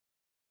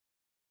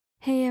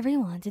Hey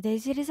everyone,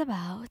 today's video is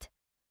about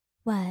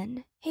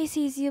when he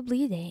sees you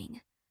bleeding.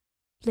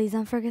 Please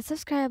don't forget to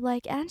subscribe,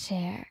 like, and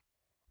share.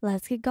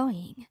 Let's get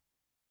going.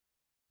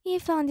 You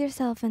found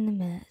yourself in the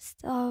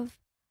midst of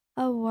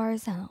a war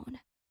zone,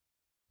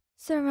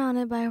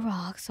 surrounded by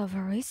rocks of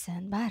a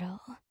recent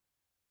battle.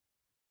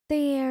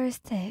 The air is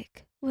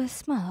thick with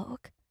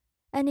smoke,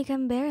 and you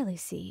can barely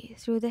see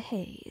through the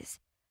haze.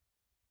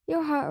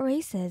 Your heart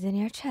races in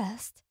your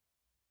chest,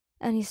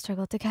 and you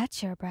struggle to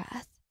catch your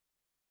breath.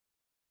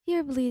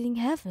 You're bleeding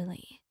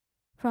heavily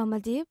from a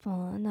deep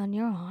wound on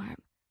your arm,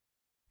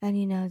 and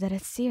you know that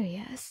it's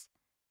serious.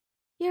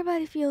 Your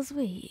body feels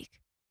weak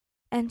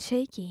and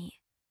shaky,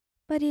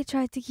 but you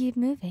try to keep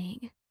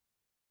moving,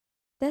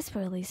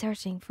 desperately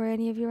searching for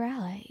any of your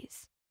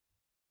allies.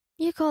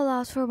 You call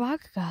out for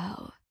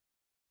Bakugou.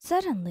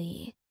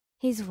 Suddenly,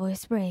 his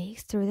voice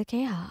breaks through the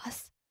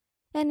chaos,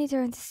 and you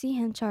turn to see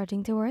him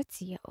charging towards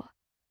you.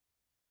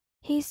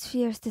 His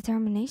fierce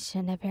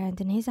determination apparent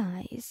in his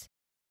eyes.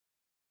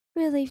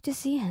 Relieved to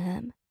see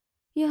him,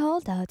 you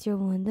hold out your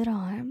wounded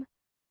arm,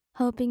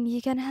 hoping you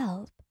can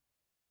help.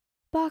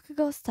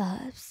 Bakugou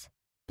stops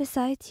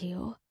beside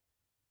you,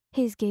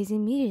 his gaze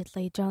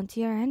immediately drawn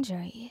to your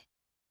injury.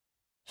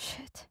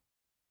 Shit,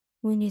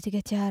 we need to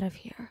get you out of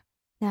here,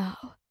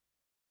 now.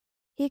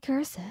 He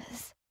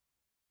curses,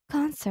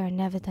 concern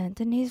evident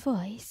in his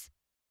voice.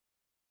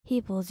 He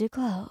pulls you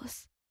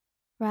close,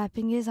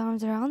 wrapping his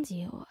arms around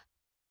you.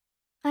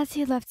 As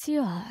he lifts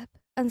you up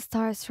and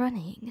starts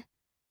running,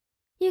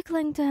 you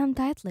cling to him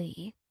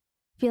tightly,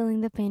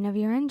 feeling the pain of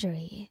your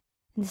injury,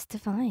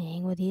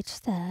 intensifying with each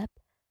step.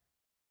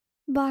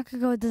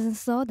 Bakugou doesn't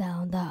slow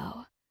down,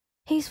 though.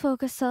 He's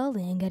focused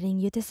solely on getting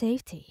you to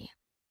safety.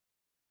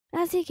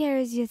 As he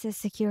carries you to a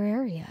secure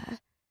area,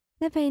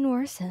 the pain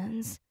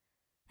worsens,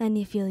 and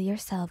you feel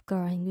yourself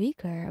growing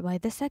weaker by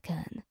the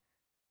second.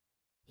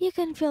 You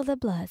can feel the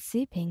blood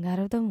seeping out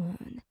of the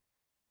wound,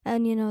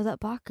 and you know that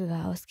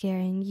Bakugou is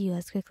carrying you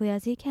as quickly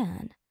as he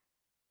can.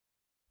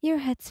 Your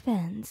head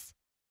spins,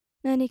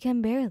 and you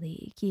can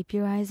barely keep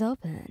your eyes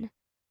open.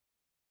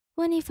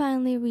 When you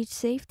finally reach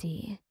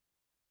safety,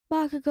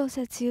 Bakugou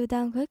sets you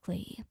down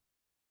quickly,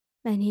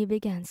 and he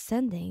begins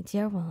tending to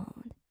your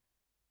wound.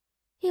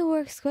 He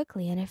works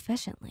quickly and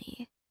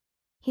efficiently,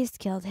 his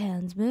skilled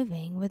hands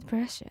moving with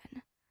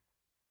precision.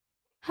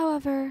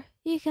 However,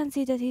 you can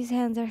see that his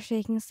hands are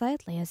shaking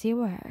slightly as he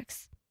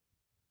works.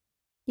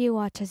 You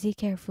watch as he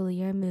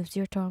carefully removes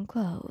your torn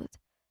clothes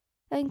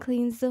and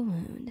cleans the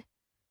wound.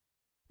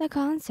 The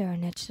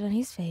concern etched on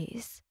his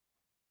face,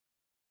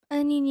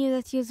 and he knew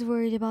that he was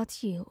worried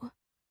about you.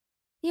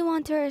 You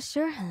want to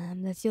assure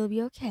him that you'll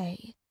be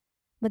okay,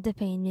 but the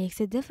pain makes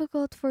it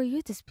difficult for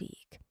you to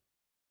speak.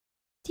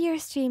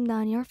 Tears stream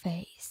down your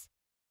face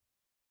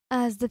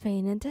as the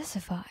pain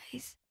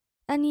intensifies,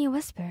 and you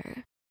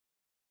whisper,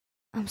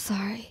 "I'm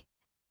sorry.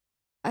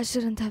 I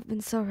shouldn't have been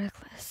so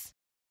reckless."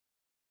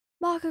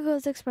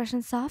 Bakugou's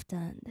expression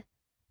softened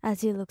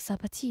as he looks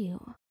up at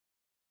you,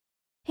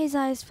 his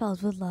eyes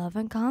filled with love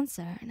and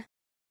concern.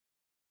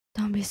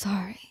 "Don't be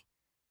sorry,"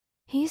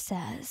 he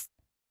says,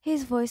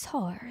 his voice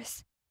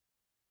hoarse.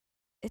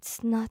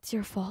 "It's not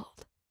your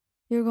fault.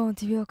 You're going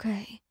to be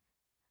okay.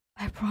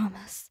 I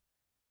promise."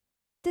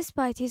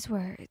 Despite his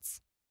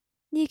words,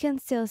 you can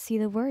still see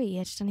the worry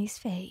etched on his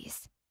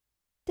face.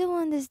 The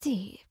wound is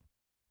deep,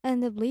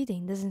 and the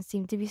bleeding doesn't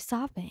seem to be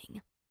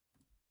stopping.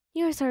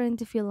 You're starting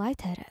to feel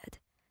lightheaded,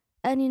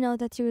 and you know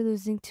that you're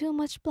losing too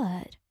much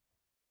blood.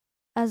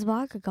 As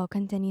Bakugou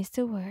continues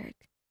to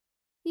work,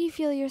 you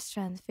feel your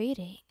strength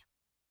fading.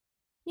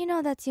 You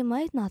know that you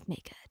might not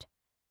make it,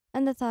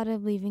 and the thought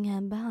of leaving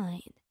him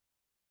behind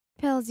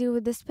fills you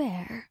with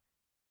despair.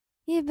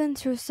 You've been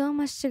through so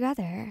much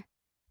together,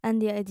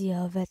 and the idea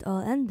of it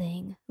all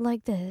ending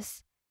like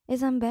this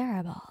is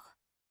unbearable.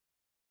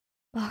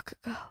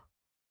 "Bakugou,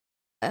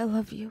 I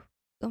love you.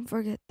 Don't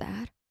forget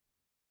that,"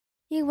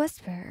 he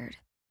whispered,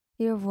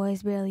 your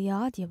voice barely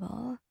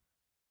audible.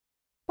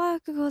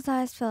 Bakugou's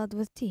eyes filled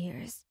with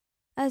tears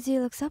as he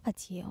looks up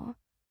at you,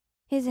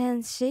 his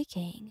hands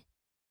shaking.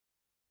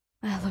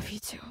 "I love you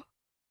too,"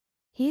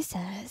 he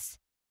says,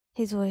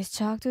 his voice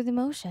choked with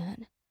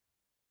emotion.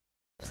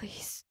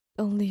 "Please,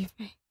 don't leave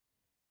me.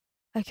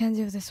 I can't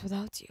do this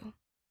without you."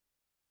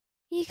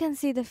 You can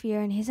see the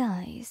fear in his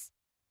eyes,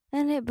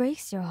 and it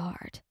breaks your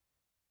heart.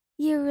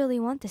 You really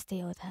want to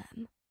stay with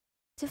him,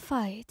 to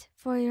fight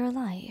for your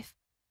life,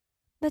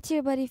 but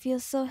your body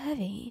feels so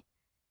heavy,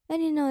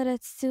 and you know that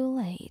it's too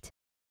late.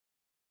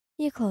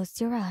 You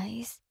close your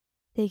eyes,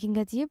 taking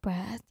a deep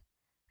breath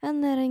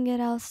and letting it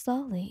out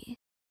slowly.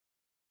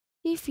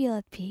 You feel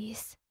at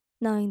peace,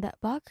 knowing that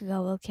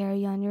Bakugou will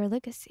carry on your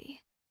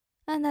legacy,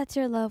 and that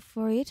your love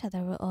for each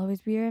other will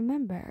always be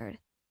remembered.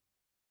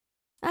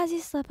 As you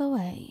slip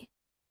away,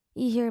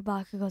 you hear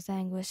Bakugou's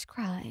anguished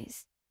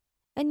cries,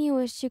 and you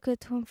wish you could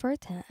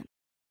comfort him.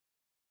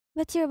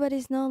 But your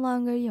body's no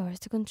longer yours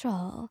to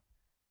control,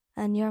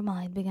 and your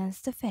mind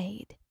begins to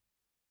fade.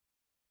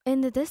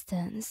 In the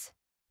distance,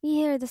 you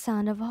hear the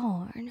sound of a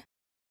horn,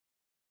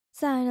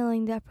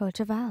 signaling the approach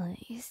of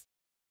allies.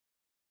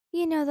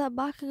 You know that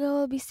Bakugou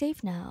will be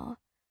safe now,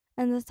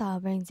 and the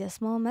thought brings you a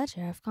small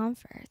measure of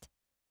comfort.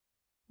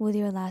 With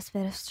your last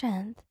bit of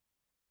strength,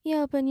 you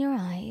open your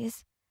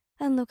eyes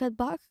and look at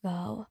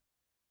Bakugou,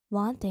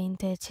 wanting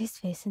to etch his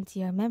face into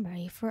your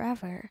memory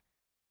forever.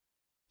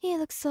 He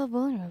looks so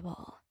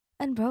vulnerable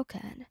and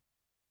broken,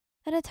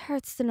 and it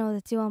hurts to know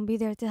that you won't be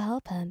there to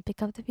help him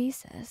pick up the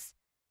pieces.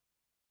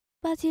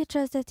 But you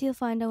trust that he'll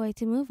find a way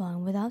to move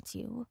on without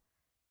you,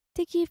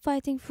 to keep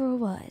fighting for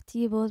what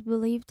you both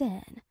believed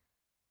in.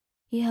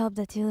 You hope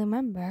that he'll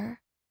remember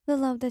the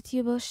love that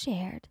you both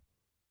shared,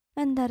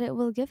 and that it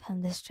will give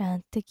him the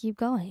strength to keep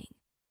going,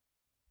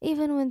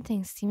 even when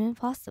things seem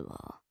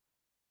impossible.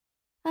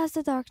 As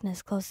the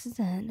darkness closes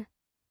in,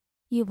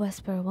 you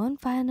whisper one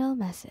final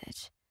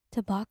message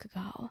to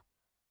Bakugou.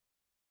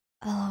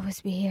 I'll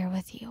always be here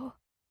with you,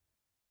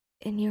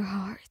 in your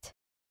heart.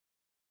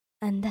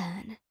 And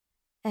then,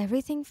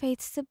 everything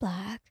fades to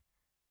black,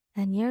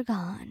 and you're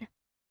gone.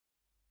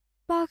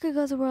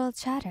 Bakugou's world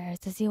shatters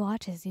as he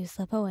watches you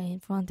slip away in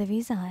front of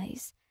his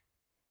eyes.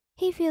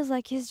 He feels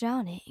like he's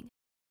drowning,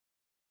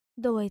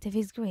 the weight of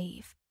his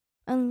grief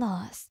and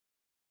loss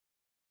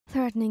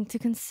threatening to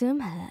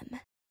consume him.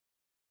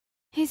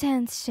 His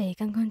hands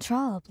shake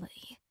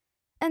uncontrollably,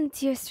 and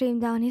tears stream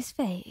down his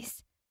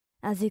face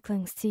as he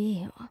clings to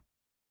you,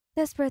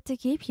 desperate to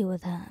keep you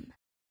with him.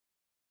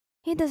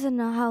 He doesn't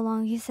know how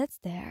long he sits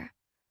there,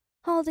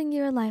 holding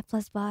your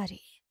lifeless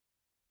body,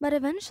 but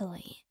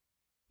eventually,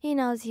 he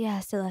knows he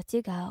has to let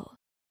you go.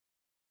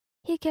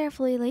 He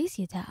carefully lays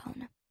you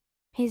down,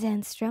 his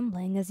hands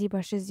trembling as he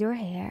brushes your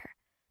hair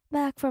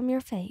back from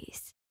your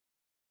face.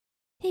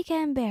 He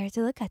can't bear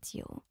to look at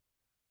you,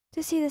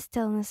 to see the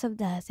stillness of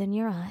death in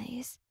your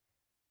eyes.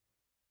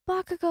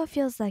 Bakugou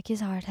feels like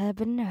his heart had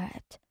been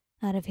ripped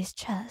out of his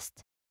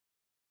chest.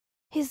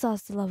 He's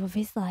lost the love of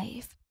his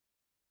life,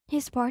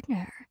 his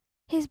partner,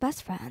 his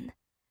best friend,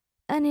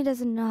 and he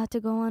doesn't know how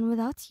to go on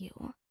without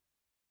you.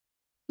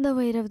 The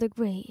weight of the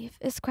grief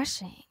is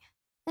crushing,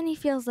 and he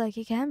feels like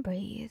he can't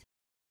breathe.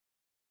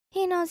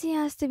 He knows he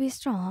has to be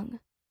strong,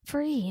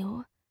 for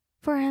you,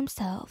 for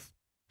himself,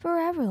 for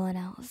everyone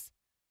else.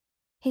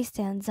 He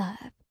stands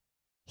up,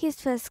 his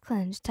fists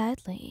clenched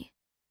tightly,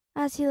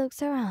 as he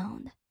looks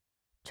around,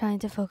 trying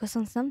to focus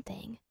on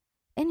something,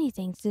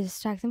 anything to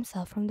distract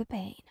himself from the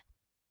pain.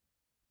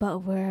 But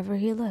wherever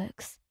he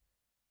looks,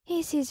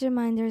 he sees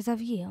reminders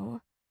of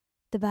you,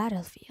 the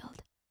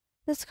battlefield,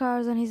 the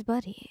scars on his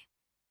body,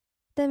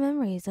 the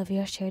memories of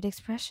your shared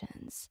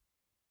expressions.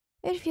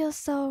 It feels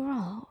so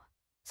raw,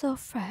 so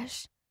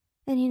fresh,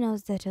 and he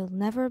knows that he'll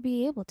never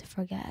be able to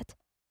forget.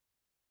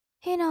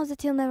 He knows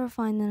that he'll never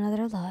find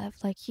another love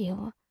like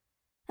you,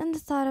 and the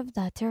thought of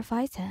that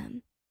terrifies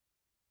him.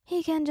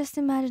 He can't just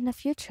imagine a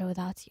future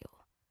without you,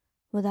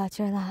 without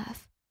your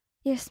laugh,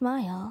 your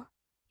smile,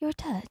 your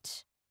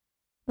touch.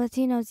 But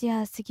he knows he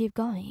has to keep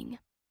going,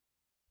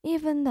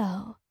 even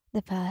though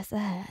the path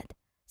ahead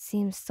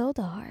seems so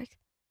dark.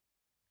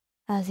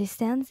 As he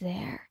stands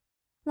there,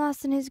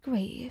 lost in his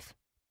grief,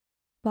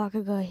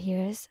 Bakugou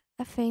hears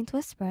a faint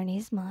whisper in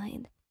his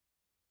mind.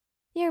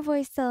 Your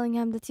voice telling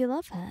him that you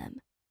love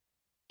him.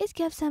 It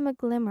gives him a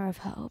glimmer of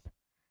hope,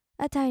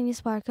 a tiny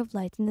spark of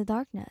light in the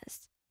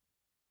darkness.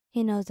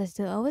 He knows that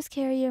you'll always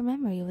carry your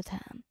memory with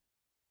him,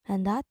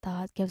 and that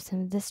thought gives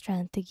him the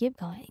strength to keep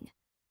going.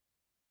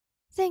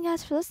 Thank you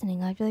guys for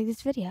listening. I hope you like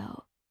this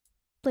video.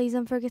 Please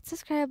don't forget to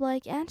subscribe,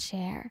 like, and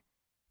share.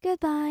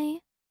 Goodbye!